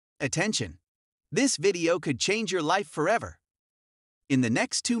Attention! This video could change your life forever. In the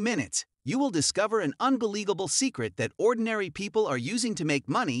next 2 minutes, you will discover an unbelievable secret that ordinary people are using to make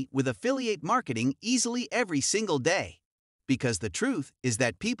money with affiliate marketing easily every single day. Because the truth is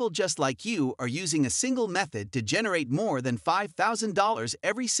that people just like you are using a single method to generate more than $5,000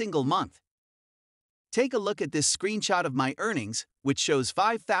 every single month. Take a look at this screenshot of my earnings, which shows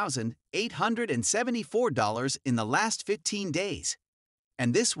 $5,874 in the last 15 days.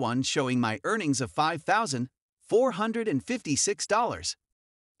 And this one showing my earnings of $5,456.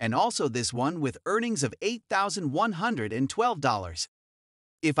 And also this one with earnings of $8,112.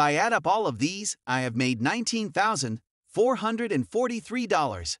 If I add up all of these, I have made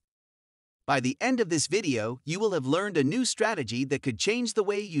 $19,443. By the end of this video, you will have learned a new strategy that could change the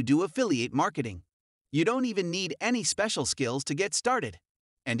way you do affiliate marketing. You don't even need any special skills to get started.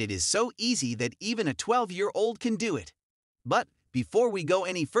 And it is so easy that even a 12-year-old can do it. But before we go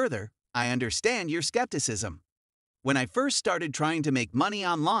any further, I understand your skepticism. When I first started trying to make money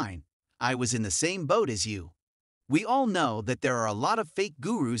online, I was in the same boat as you. We all know that there are a lot of fake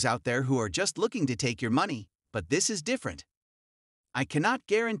gurus out there who are just looking to take your money, but this is different. I cannot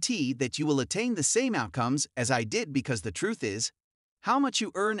guarantee that you will attain the same outcomes as I did because the truth is, how much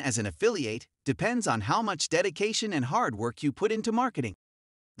you earn as an affiliate depends on how much dedication and hard work you put into marketing.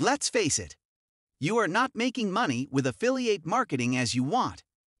 Let's face it, you are not making money with affiliate marketing as you want,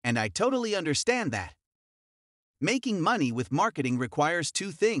 and I totally understand that. Making money with marketing requires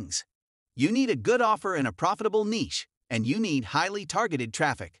 2 things. You need a good offer and a profitable niche, and you need highly targeted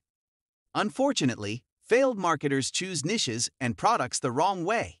traffic. Unfortunately, failed marketers choose niches and products the wrong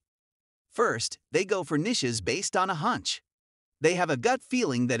way. First, they go for niches based on a hunch. They have a gut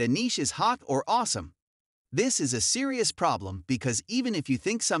feeling that a niche is hot or awesome. This is a serious problem because even if you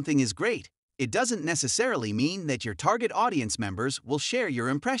think something is great, it doesn't necessarily mean that your target audience members will share your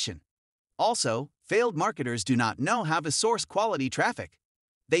impression. Also, failed marketers do not know how to source quality traffic.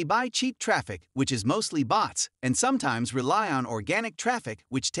 They buy cheap traffic, which is mostly bots, and sometimes rely on organic traffic,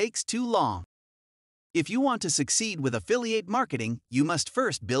 which takes too long. If you want to succeed with affiliate marketing, you must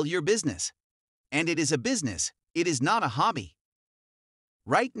first build your business. And it is a business, it is not a hobby.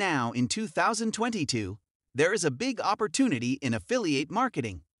 Right now, in 2022, there is a big opportunity in affiliate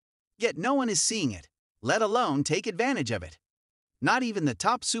marketing. Yet no one is seeing it, let alone take advantage of it. Not even the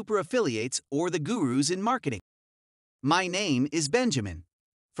top super affiliates or the gurus in marketing. My name is Benjamin.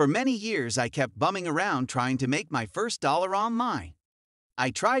 For many years, I kept bumming around trying to make my first dollar online.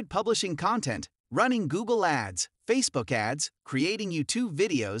 I tried publishing content, running Google ads, Facebook ads, creating YouTube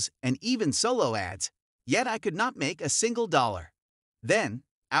videos, and even solo ads, yet I could not make a single dollar. Then,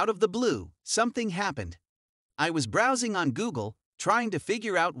 out of the blue, something happened. I was browsing on Google, trying to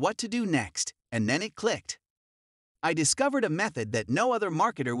figure out what to do next, and then it clicked. I discovered a method that no other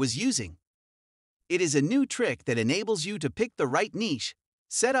marketer was using. It is a new trick that enables you to pick the right niche,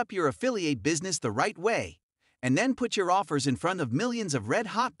 set up your affiliate business the right way, and then put your offers in front of millions of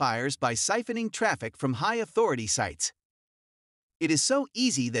red-hot buyers by siphoning traffic from high-authority sites. It is so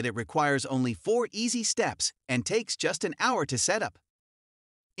easy that it requires only 4 easy steps and takes just an hour to set up.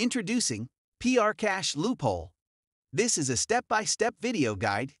 Introducing Prcash Loophole. This is a step-by-step video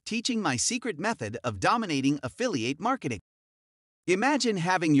guide teaching my secret method of dominating affiliate marketing. Imagine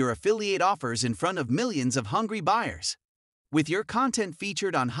having your affiliate offers in front of millions of hungry buyers. With your content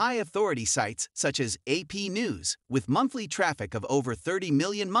featured on high-authority sites such as AP News, with monthly traffic of over 30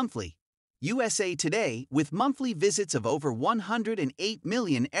 million monthly, USA Today with monthly visits of over 108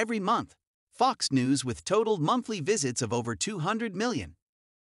 million every month, Fox News with total monthly visits of over 200 million,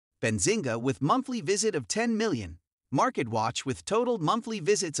 Benzinga with monthly visit of 10 million, MarketWatch with total monthly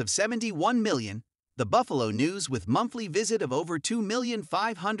visits of 71 million, the Buffalo News with monthly visit of over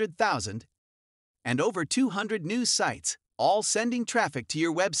 2,500,000, and over 200 news sites, all sending traffic to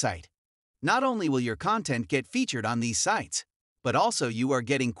your website. Not only will your content get featured on these sites, but also you are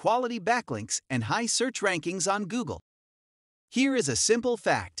getting quality backlinks and high search rankings on Google. Here is a simple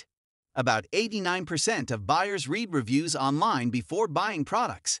fact. About 89% of buyers read reviews online before buying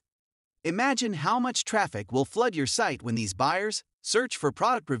products. Imagine how much traffic will flood your site when these buyers search for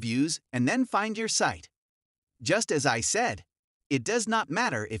product reviews and then find your site. Just as I said, it does not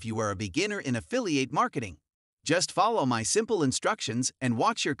matter if you are a beginner in affiliate marketing. Just follow my simple instructions and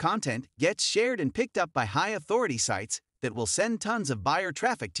watch your content get shared and picked up by high-authority sites that will send tons of buyer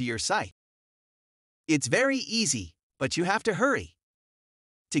traffic to your site. It's very easy, but you have to hurry.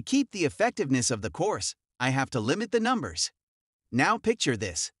 To keep the effectiveness of the course, I have to limit the numbers. Now picture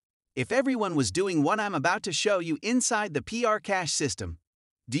this. If everyone was doing what I'm about to show you inside the Prcash system,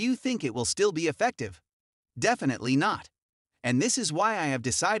 do you think it will still be effective? Definitely not. And this is why I have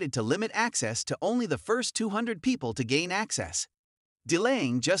decided to limit access to only the first 200 people to gain access.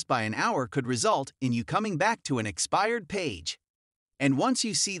 Delaying just by an hour could result in you coming back to an expired page. And once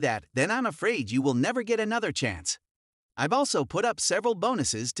you see that, then I'm afraid you will never get another chance. I've also put up several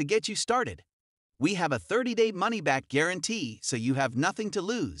bonuses to get you started. We have a 30-day money-back guarantee, so you have nothing to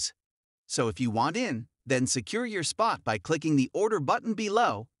lose. So if you want in, then secure your spot by clicking the order button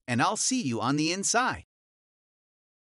below, and I'll see you on the inside.